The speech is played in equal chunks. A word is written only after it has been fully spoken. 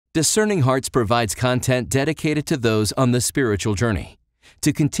Discerning Hearts provides content dedicated to those on the spiritual journey.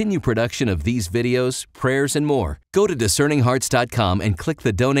 To continue production of these videos, prayers, and more, go to discerninghearts.com and click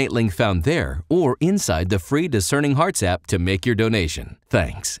the donate link found there or inside the free Discerning Hearts app to make your donation.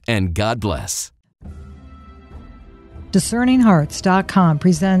 Thanks, and God bless. DiscerningHearts.com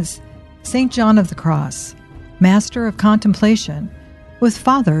presents St. John of the Cross, Master of Contemplation, with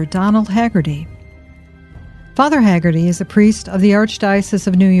Father Donald Haggerty. Father Haggerty is a priest of the Archdiocese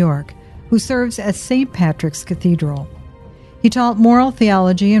of New York who serves at St. Patrick's Cathedral. He taught moral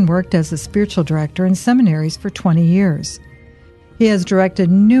theology and worked as a spiritual director in seminaries for 20 years. He has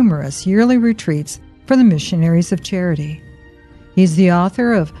directed numerous yearly retreats for the Missionaries of Charity. He's the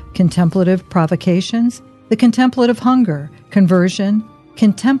author of Contemplative Provocations, The Contemplative Hunger, Conversion,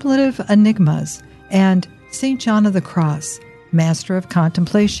 Contemplative Enigmas, and St. John of the Cross, Master of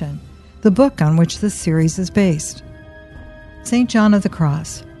Contemplation, the book on which this series is based. St. John of the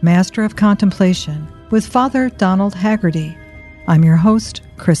Cross, Master of Contemplation, with Father Donald Haggerty. I'm your host,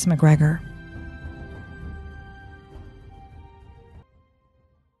 Kris McGregor.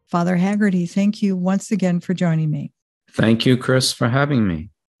 Father Haggerty, thank you once again for joining me. Thank you, Kris, for having me.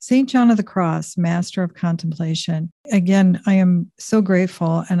 St. John of the Cross, Master of Contemplation. Again, I am so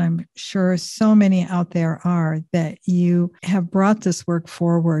grateful, and I'm sure so many out there are, that you have brought this work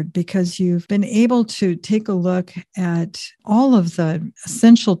forward because you've been able to take a look at all of the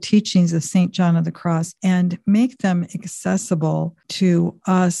essential teachings of St. John of the Cross and make them accessible to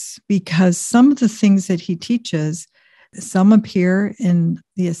us, because some of the things that he teaches, some appear in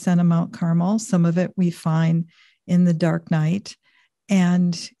the Ascent of Mount Carmel, some of it we find in the Dark Night.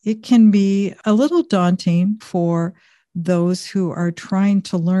 And it can be a little daunting for those who are trying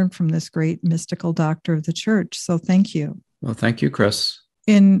to learn from this great mystical doctor of the church. So thank you. Well, thank you, Kris.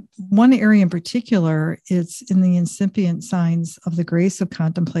 In one area in particular, it's in the Incipient signs of the grace of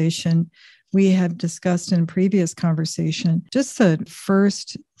contemplation. We had discussed in a previous conversation just the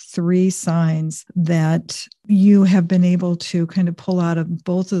first 3 signs that you have been able to kind of pull out of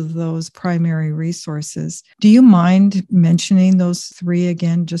both of those primary resources. Do you mind mentioning those 3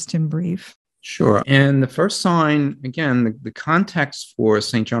 again, just in brief? Sure. And the first sign, again, the context for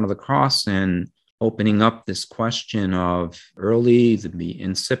St. John of the Cross and opening up this question of the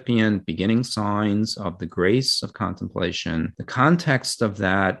incipient beginning signs of the grace of contemplation. The context of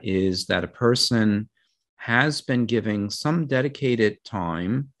that is that a person has been giving some dedicated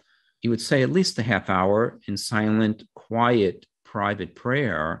time, you would say at least a half hour, in silent, quiet, private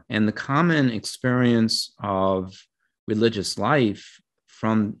prayer. And the common experience of religious life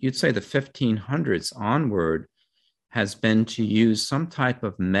from, you'd say, the 1500s onward has been to use some type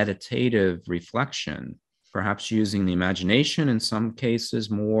of meditative reflection, perhaps using the imagination in some cases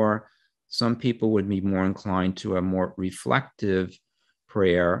more. Some people would be more inclined to a more reflective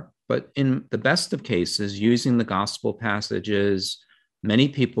prayer, but in the best of cases, using the gospel passages. Many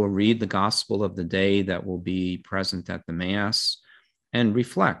people read the gospel of the day that will be present at the Mass and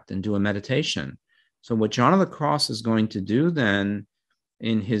reflect and do a meditation. So what John of the Cross is going to do then,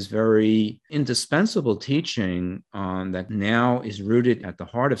 in his very indispensable teaching that now is rooted at the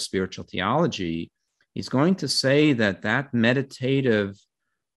heart of spiritual theology, he's going to say that that meditative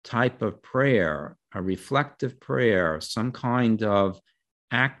type of prayer, a reflective prayer, some kind of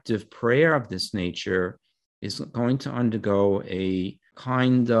active prayer of this nature, is going to undergo a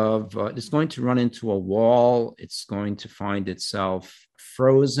kind of, it's going to run into a wall. It's going to find itself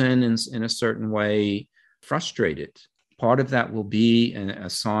frozen in a certain way, frustrated. Part of that will be a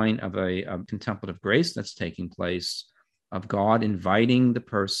sign of a contemplative grace that's taking place, of God inviting the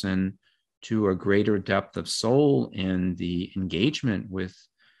person to a greater depth of soul in the engagement with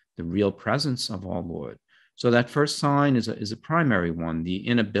the real presence of our Lord. So that first sign is a primary one, the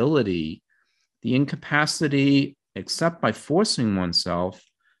inability, the incapacity, except by forcing oneself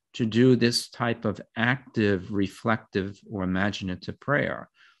to do this type of active, reflective, or imaginative prayer.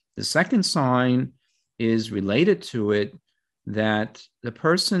 The second sign is related to it, that the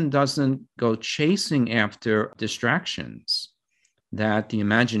person doesn't go chasing after distractions, that the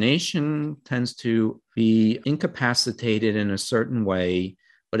imagination tends to be incapacitated in a certain way,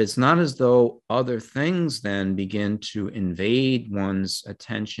 but it's not as though other things then begin to invade one's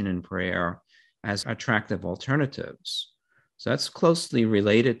attention in prayer as attractive alternatives. So that's closely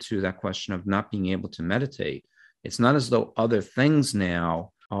related to that question of not being able to meditate. It's not as though other things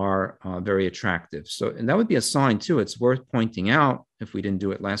now are very attractive. So, and that would be a sign too. It's worth pointing out, if we didn't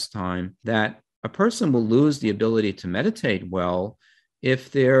do it last time, that a person will lose the ability to meditate well if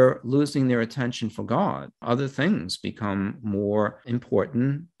they're losing their attention for God. Other things become more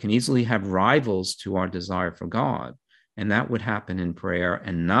important, can easily have rivals to our desire for God. And that would happen in prayer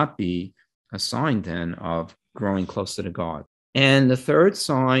and not be a sign then of growing closer to God. And the third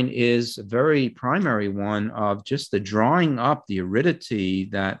sign is a very primary one of just the drawing up, the aridity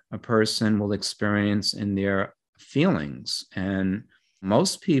that a person will experience in their feelings. And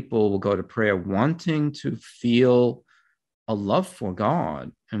most people will go to prayer wanting to feel a love for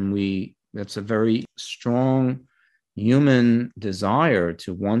God. And that's a very strong human desire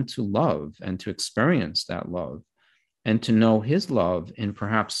to want to love and to experience that love and to know his love in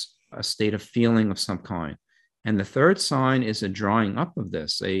perhaps a state of feeling of some kind. And the third sign is a drawing up of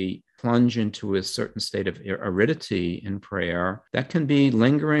this, a plunge into a certain state of aridity in prayer that can be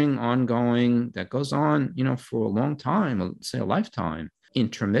lingering, ongoing, that goes on, for a long time, say a lifetime,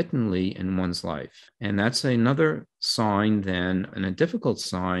 intermittently in one's life. And that's another sign then, and a difficult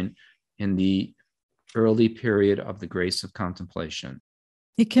sign in the early period of the grace of contemplation.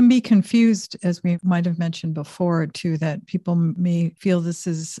 It can be confused, as we might have mentioned before, too, that people may feel this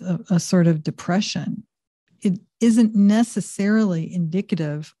is a sort of depression. It isn't necessarily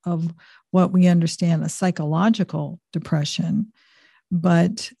indicative of what we understand as psychological depression,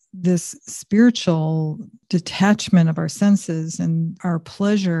 but this spiritual detachment of our senses and our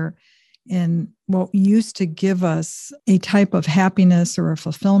pleasure in what used to give us a type of happiness or a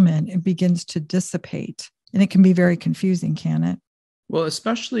fulfillment, it begins to dissipate. And it can be very confusing, can it? Well,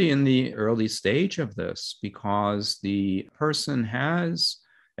 especially in the early stage of this, because the person has,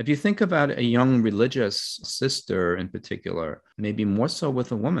 if you think about a young religious sister in particular, maybe more so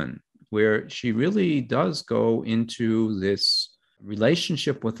with a woman, where she really does go into this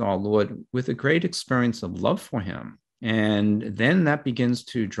relationship with our Lord with a great experience of love for him. And then that begins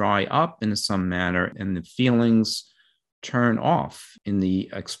to dry up in some manner, and the feelings turn off in the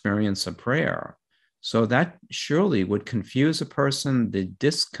experience of prayer. So that surely would confuse a person, the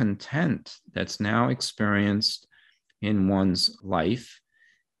discontent that's now experienced in one's life.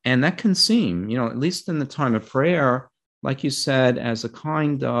 And that can seem, at least in the time of prayer, like you said, as a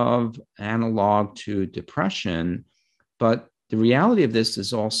kind of analog to depression. But the reality of this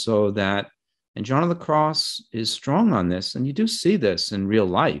is also that, and John of the Cross is strong on this, and you do see this in real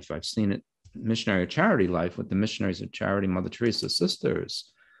life. I've seen it in Missionary of Charity life with the Missionaries of Charity, Mother Teresa's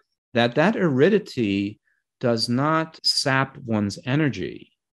sisters, that aridity does not sap one's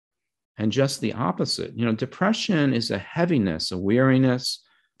energy, and just the opposite. Depression is a heaviness, a weariness,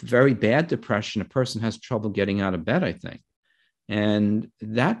 very bad depression. A person has trouble getting out of bed, I think. And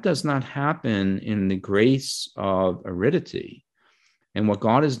that does not happen in the grace of aridity. And what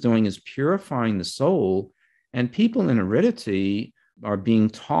God is doing is purifying the soul, and people in aridity are being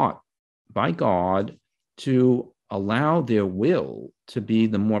taught by God to allow their will to be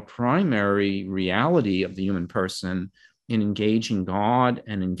the more primary reality of the human person in engaging God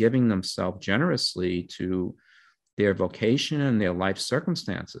and in giving themselves generously to their vocation and their life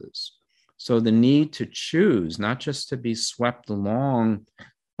circumstances. So the need to choose, not just to be swept along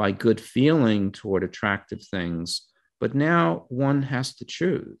by good feeling toward attractive things, but now one has to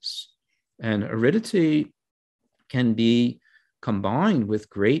choose. And aridity can be combined with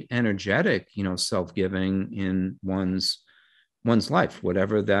great energetic, self-giving in one's life,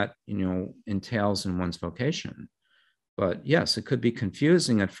 whatever that, entails in one's vocation. But yes, it could be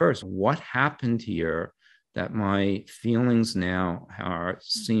confusing at first. What happened here that my feelings now are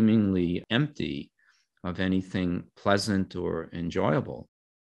seemingly empty of anything pleasant or enjoyable?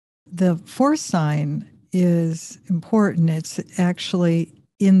 The fourth sign is important. It's actually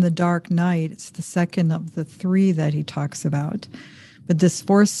in the dark night. It's the second of the three that he talks about. But this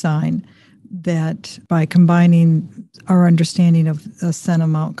fourth sign, that by combining our understanding of the ascent of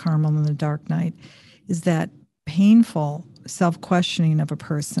Mount Carmel in the dark night, is that painful self-questioning of a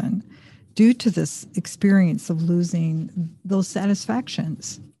person due to this experience of losing those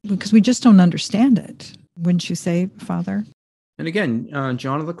satisfactions, because we just don't understand it. Wouldn't you say, Father? And again,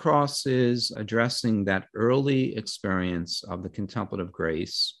 John of the Cross is addressing that early experience of the contemplative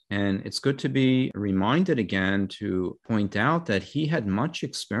grace. And it's good to be reminded again to point out that he had much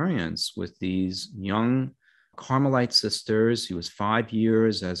experience with these young Carmelite sisters. He was 5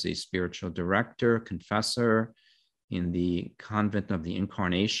 years as a spiritual director, confessor in the Convent of the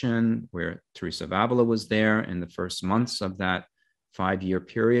Incarnation, where Teresa of Avila was there in the first months of that 5-year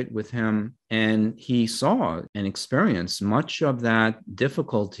period with him. And he saw and experienced much of that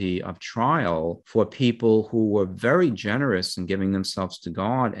difficulty of trial for people who were very generous in giving themselves to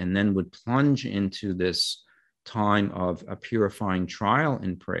God and then would plunge into this time of a purifying trial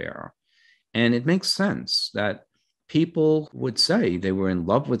in prayer. And it makes sense that people would say they were in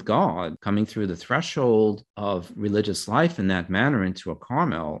love with God, coming through the threshold of religious life in that manner into a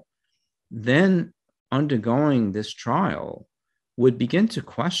Carmel. Then undergoing this trial would begin to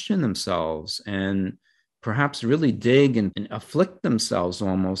question themselves and perhaps really dig and afflict themselves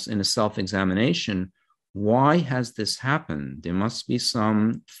almost in a self-examination. Why has this happened? There must be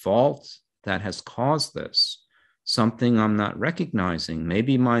some fault that has caused this, something I'm not recognizing.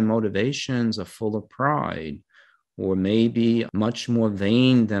 Maybe my motivations are full of pride, or maybe much more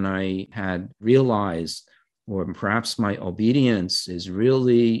vain than I had realized, or perhaps my obedience is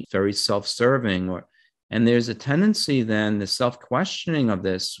really very self-serving. And there's a tendency then, the self-questioning of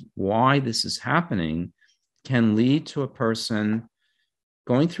this, why this is happening, can lead to a person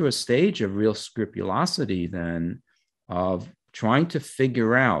going through a stage of real scrupulosity then, of trying to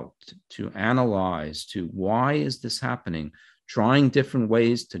figure out, to analyze, to why is this happening, trying different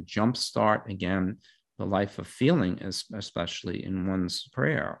ways to jumpstart again the life of feeling, especially in one's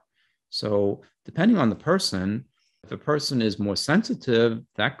prayer. So depending on the person, if a person is more sensitive,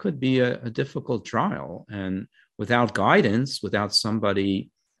 that could be a difficult trial. And without guidance, without somebody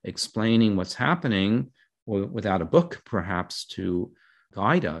explaining what's happening, or without a book perhaps to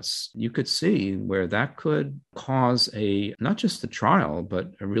guide us, you could see where that could cause not just a trial, but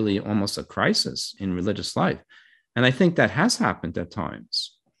really almost a crisis in religious life. And I think that has happened at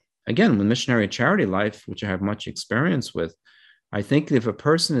times. Again, with missionary charity life, which I have much experience with, I think if a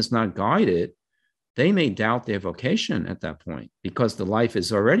person is not guided, they may doubt their vocation at that point, because the life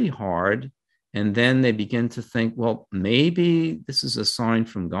is already hard. And then they begin to think, well, maybe this is a sign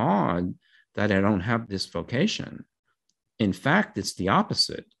from God that I don't have this vocation. In fact, it's the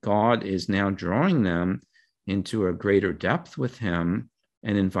opposite. God is now drawing them into a greater depth with him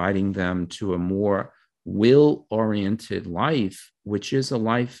and inviting them to a more will-oriented life, which is a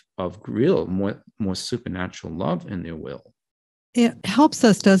life of real, more supernatural love in their will. It helps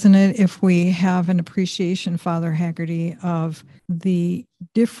us, doesn't it, if we have an appreciation, Father Haggerty, of the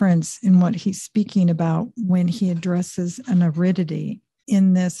difference in what he's speaking about when he addresses an aridity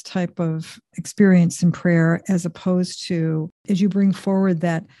in this type of experience in prayer, as opposed to, as you bring forward,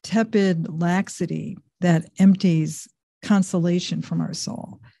 that tepid laxity that empties consolation from our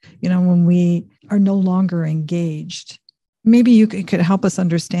soul. When we are no longer engaged. Maybe you could help us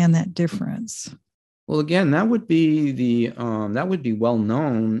understand that difference. Well, again, that would be well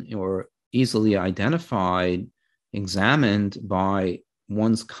known or easily identified, examined by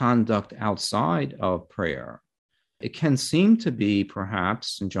one's conduct outside of prayer. It can seem to be,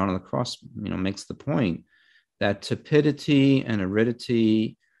 perhaps, and John of the Cross, makes the point that tepidity and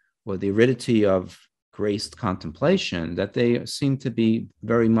aridity, or the aridity of graced contemplation, that they seem to be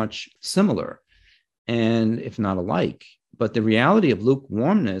very much similar, and if not alike. But the reality of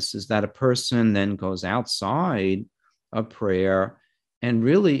lukewarmness is that a person then goes outside of prayer and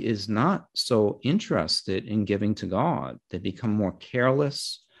really is not so interested in giving to God. They become more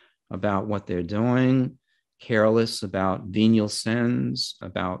careless about what they're doing, careless about venial sins,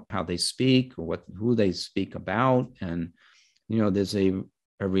 about how they speak or who they speak about. And, there's a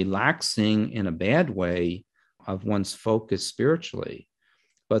relaxing in a bad way of one's focus spiritually.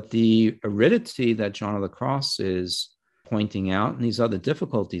 But the aridity that John of the Cross is pointing out, and these other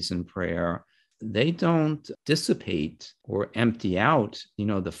difficulties in prayer, they don't dissipate or empty out,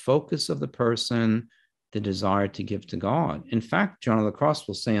 the focus of the person, the desire to give to God. In fact, John of the Cross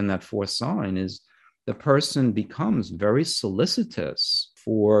will say in that fourth sign is the person becomes very solicitous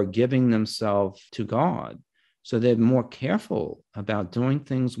for giving themselves to God. So they're more careful about doing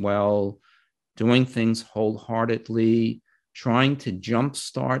things well, doing things wholeheartedly, trying to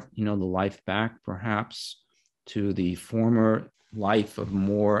jumpstart, the life back perhaps to the former life of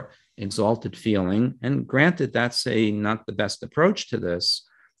more exalted feeling. And granted, that's not the best approach to this,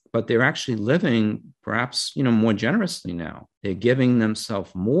 but they're actually living perhaps, more generously now. They're giving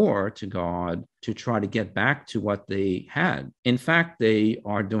themselves more to God to try to get back to what they had. In fact, they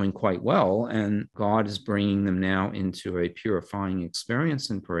are doing quite well, and God is bringing them now into a purifying experience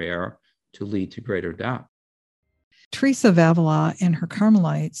in prayer to lead to greater depth. Teresa of Avila and her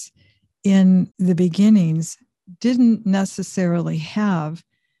Carmelites in the beginnings didn't necessarily have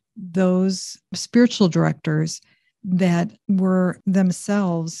those spiritual directors that were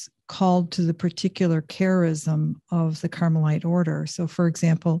themselves called to the particular charism of the Carmelite order. So, for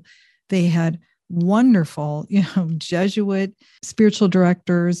example, they had wonderful, Jesuit spiritual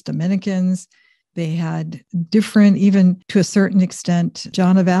directors, Dominicans. They had different, even to a certain extent,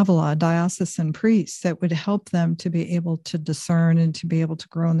 John of Avila, diocesan priests that would help them to be able to discern and to be able to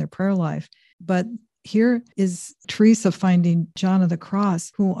grow in their prayer life. But here is Teresa finding John of the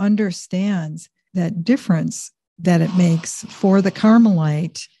Cross, who understands that difference that it makes for the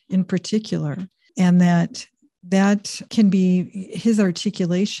Carmelite in particular, and that that can be, his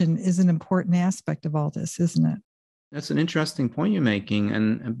articulation is an important aspect of all this, isn't it? That's an interesting point you're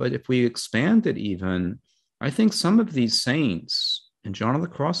making. But if we expand it even, I think some of these saints, and John of the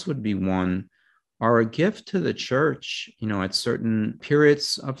Cross would be one, are a gift to the church, at certain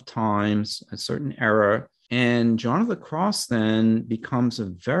periods of times, a certain era. And John of the Cross then becomes a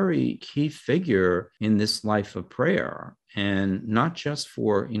very key figure in this life of prayer, and not just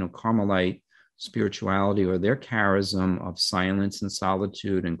for, Carmelite spirituality or their charism of silence and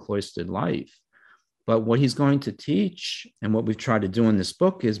solitude and cloistered life. But what he's going to teach, and what we've tried to do in this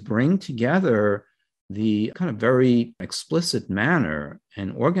book, is bring together the kind of very explicit manner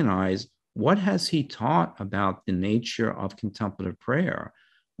and organize what has he taught about the nature of contemplative prayer.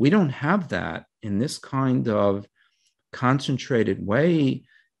 We don't have that in this kind of concentrated way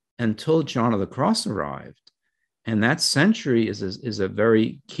until John of the Cross arrived. And that century is a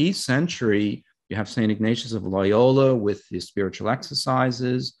very key century. You have St. Ignatius of Loyola with the spiritual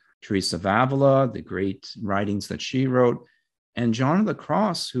exercises, Teresa of Avila, the great writings that she wrote, and John of the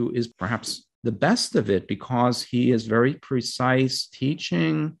Cross, who is perhaps the best of it because he is very precise,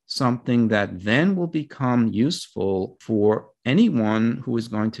 teaching something that then will become useful for anyone who is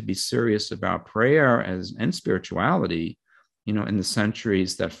going to be serious about prayer and spirituality, in the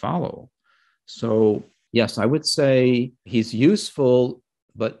centuries that follow. So, yes, I would say he's useful,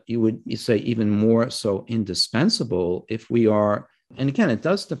 but you say even more so indispensable if we are, and again, it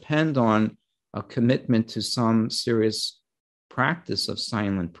does depend on a commitment to some serious practice of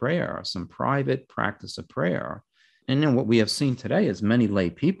silent prayer, some private practice of prayer. And then what we have seen today is many lay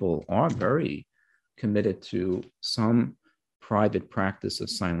people are very committed to some private practice of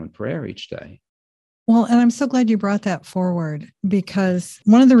silent prayer each day. Well, and I'm so glad you brought that forward, because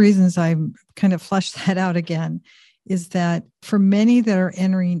one of the reasons I kind of fleshed that out again is that for many that are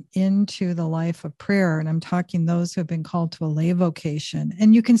entering into the life of prayer, and I'm talking those who have been called to a lay vocation,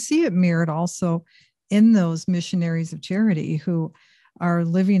 and you can see it mirrored also in those missionaries of charity who are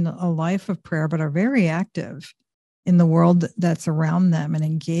living a life of prayer, but are very active in the world that's around them and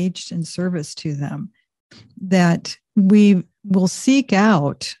engaged in service to them, that we will seek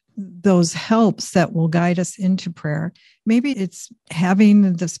out those helps that will guide us into prayer. Maybe it's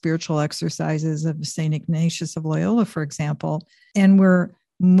having the spiritual exercises of St. Ignatius of Loyola, for example, and we're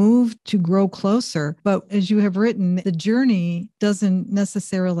moved to grow closer. But as you have written, the journey doesn't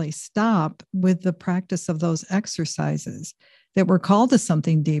necessarily stop with the practice of those exercises, that we're called to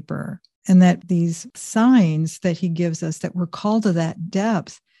something deeper, and that these signs that he gives us, that we're called to that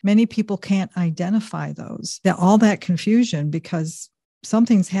depth, many people can't identify those, that all that confusion because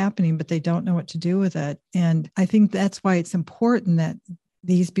something's happening, but they don't know what to do with it. And I think that's why it's important that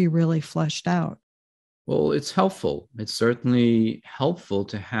these be really fleshed out. Well, it's helpful. It's certainly helpful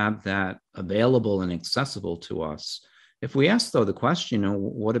to have that available and accessible to us. If we ask, though, the question,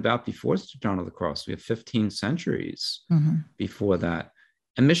 what about before John of the Cross? We have 15 centuries before that.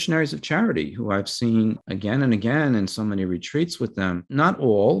 And missionaries of charity, who I've seen again and again in so many retreats with them, not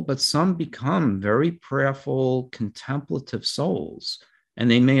all, but some become very prayerful, contemplative souls. And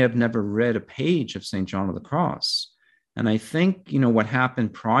they may have never read a page of St. John of the Cross. And I think, what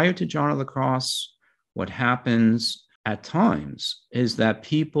happened prior to John of the Cross, what happens at times is that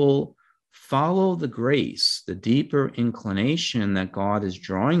people follow the grace, the deeper inclination that God is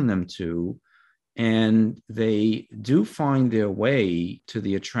drawing them to, and they do find their way to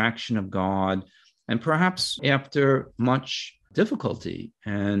the attraction of God. And perhaps after much difficulty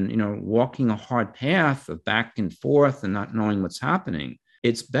and, walking a hard path of back and forth and not knowing what's happening,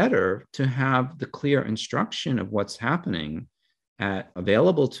 it's better to have the clear instruction of what's happening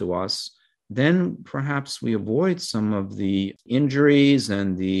available to us. Then perhaps we avoid some of the injuries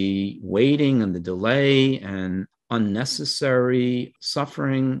and the waiting and the delay and unnecessary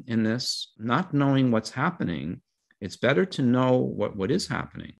suffering in this, not knowing what's happening. It's better to know what is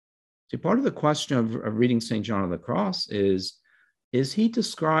happening. See, part of the question of reading St. John of the Cross is he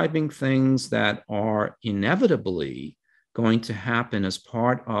describing things that are inevitably going to happen as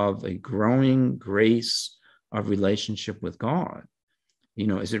part of a growing grace of relationship with God?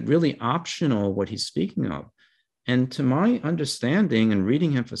 Is it really optional what he's speaking of? And to my understanding and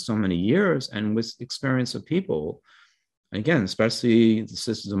reading him for so many years and with experience of people, again, especially the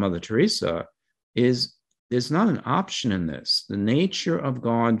Sisters of Mother Teresa, there's not an option in this. The nature of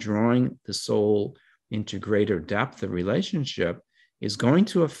God drawing the soul into greater depth of relationship is going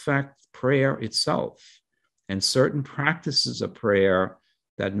to affect prayer itself. And certain practices of prayer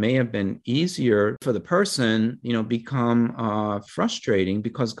that may have been easier for the person, become frustrating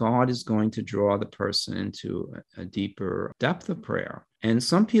because God is going to draw the person into a deeper depth of prayer. And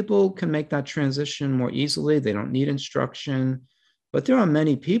some people can make that transition more easily. They don't need instruction. But there are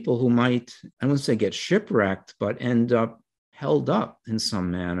many people who might, I wouldn't say get shipwrecked, but end up held up in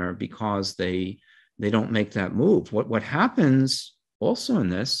some manner because they don't make that move. What happens also in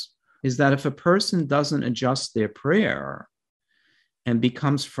this is that if a person doesn't adjust their prayer and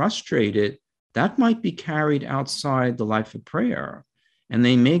becomes frustrated, that might be carried outside the life of prayer. And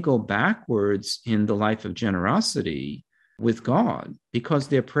they may go backwards in the life of generosity with God because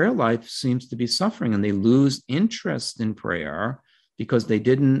their prayer life seems to be suffering, and they lose interest in prayer because they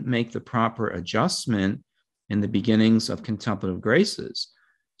didn't make the proper adjustment in the beginnings of contemplative graces.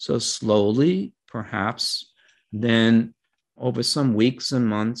 So slowly, perhaps, then over some weeks and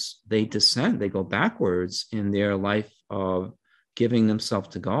months, they descend, they go backwards in their life of giving themselves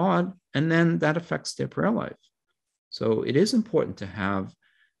to God, and then that affects their prayer life. So it is important to have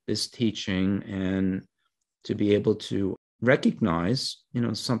this teaching and to be able to recognize,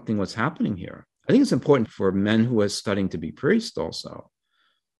 something what's happening here. I think it's important for men who are studying to be priests also,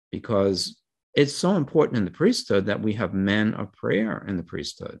 because it's so important in the priesthood that we have men of prayer in the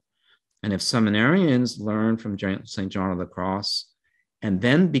priesthood. And if seminarians learn from St. John of the Cross and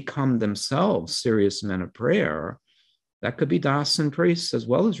then become themselves serious men of prayer, that could be diocesan priests as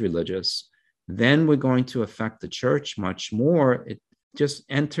well as religious, then we're going to affect the church much more. It just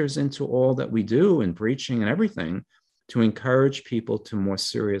enters into all that we do in preaching and everything to encourage people to more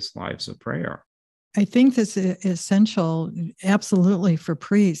serious lives of prayer. I think this is essential, absolutely, for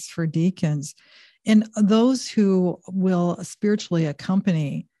priests, for deacons, and those who will spiritually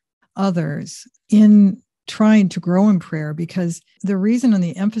accompany others in trying to grow in prayer, because the reason and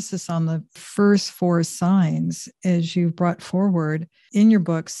the emphasis on the first four signs, as you've brought forward in your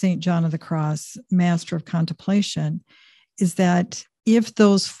book, St. John of the Cross, Master of Contemplation, is that if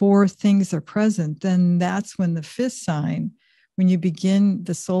those four things are present, then that's when the fifth sign, when you begin,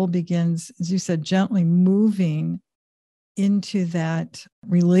 the soul begins, as you said, gently moving into that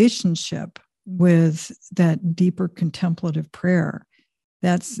relationship with that deeper contemplative prayer.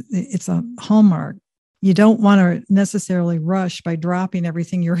 It's a hallmark. You don't want to necessarily rush by dropping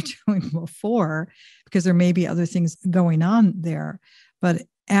everything you were doing before, because there may be other things going on there. But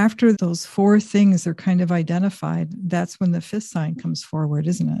after those four things are kind of identified, that's when the fifth sign comes forward,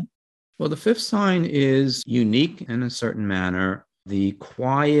 isn't it? Well, the fifth sign is unique in a certain manner. The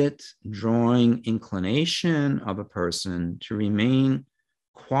quiet, drawing inclination of a person to remain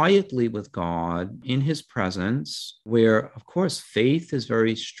quietly with God in his presence, where, of course, faith is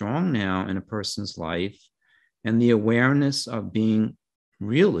very strong now in a person's life, and the awareness of being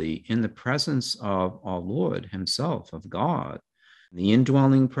really in the presence of our Lord himself, of God, the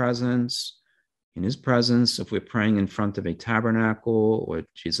indwelling presence, in his presence, if we're praying in front of a tabernacle or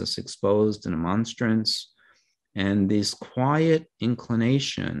Jesus exposed in a monstrance, and this quiet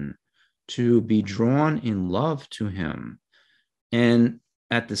inclination to be drawn in love to him. And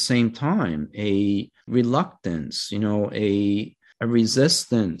at the same time, a reluctance, a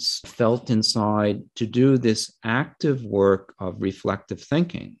resistance felt inside to do this active work of reflective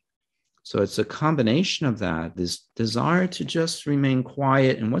thinking. So it's a combination of that, this desire to just remain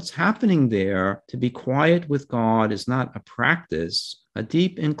quiet. And what's happening there, to be quiet with God, is not a practice, a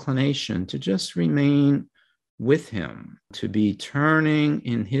deep inclination to just remain with him, to be turning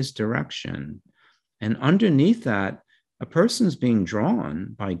in his direction. And underneath that, a person is being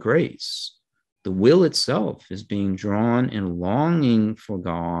drawn by grace. The will itself is being drawn in longing for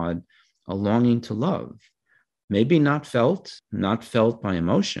God, a longing to love. Maybe not felt by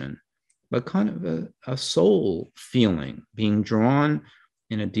emotion, but kind of a soul feeling, being drawn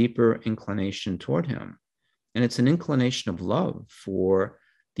in a deeper inclination toward him. And it's an inclination of love for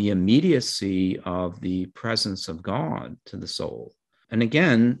the immediacy of the presence of God to the soul. And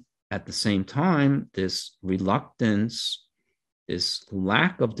again, at the same time, this reluctance, this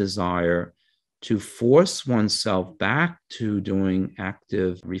lack of desire to force oneself back to doing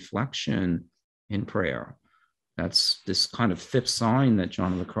active reflection in prayer. That's this kind of fifth sign that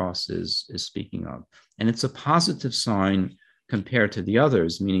John of the Cross is speaking of. And it's a positive sign compared to the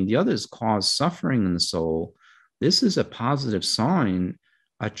others, meaning the others cause suffering in the soul. This is a positive sign,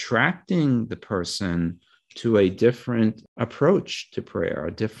 attracting the person to a different approach to prayer,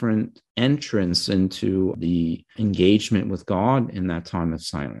 a different entrance into the engagement with God in that time of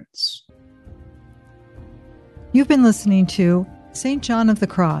silence. You've been listening to St. John of the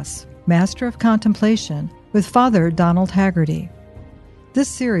Cross, Master of Contemplation, with Father Donald Haggerty. This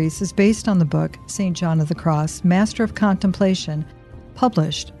series is based on the book St. John of the Cross, Master of Contemplation,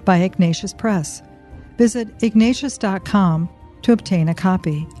 published by Ignatius Press. Visit ignatius.com to obtain a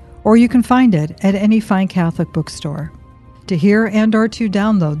copy, or you can find it at any fine Catholic bookstore. To hear and or to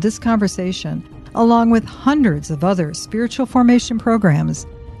download this conversation, along with hundreds of other spiritual formation programs,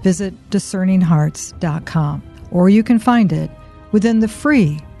 visit discerninghearts.com, or you can find it within the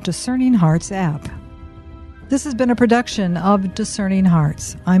free Discerning Hearts app. This has been a production of Discerning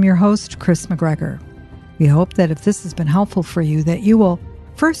Hearts. I'm your host, Kris McGregor. We hope that if this has been helpful for you, that you will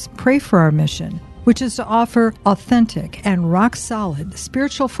first pray for our mission, which is to offer authentic and rock-solid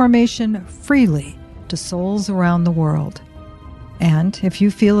spiritual formation freely to souls around the world. And if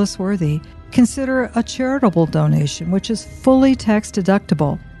you feel us worthy, consider a charitable donation, which is fully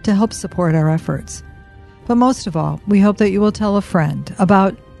tax-deductible to help support our efforts. But most of all, we hope that you will tell a friend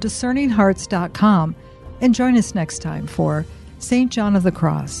about discerninghearts.com and join us next time for St. John of the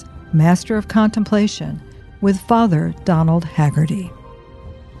Cross, Master of Contemplation, with Father Donald Haggerty.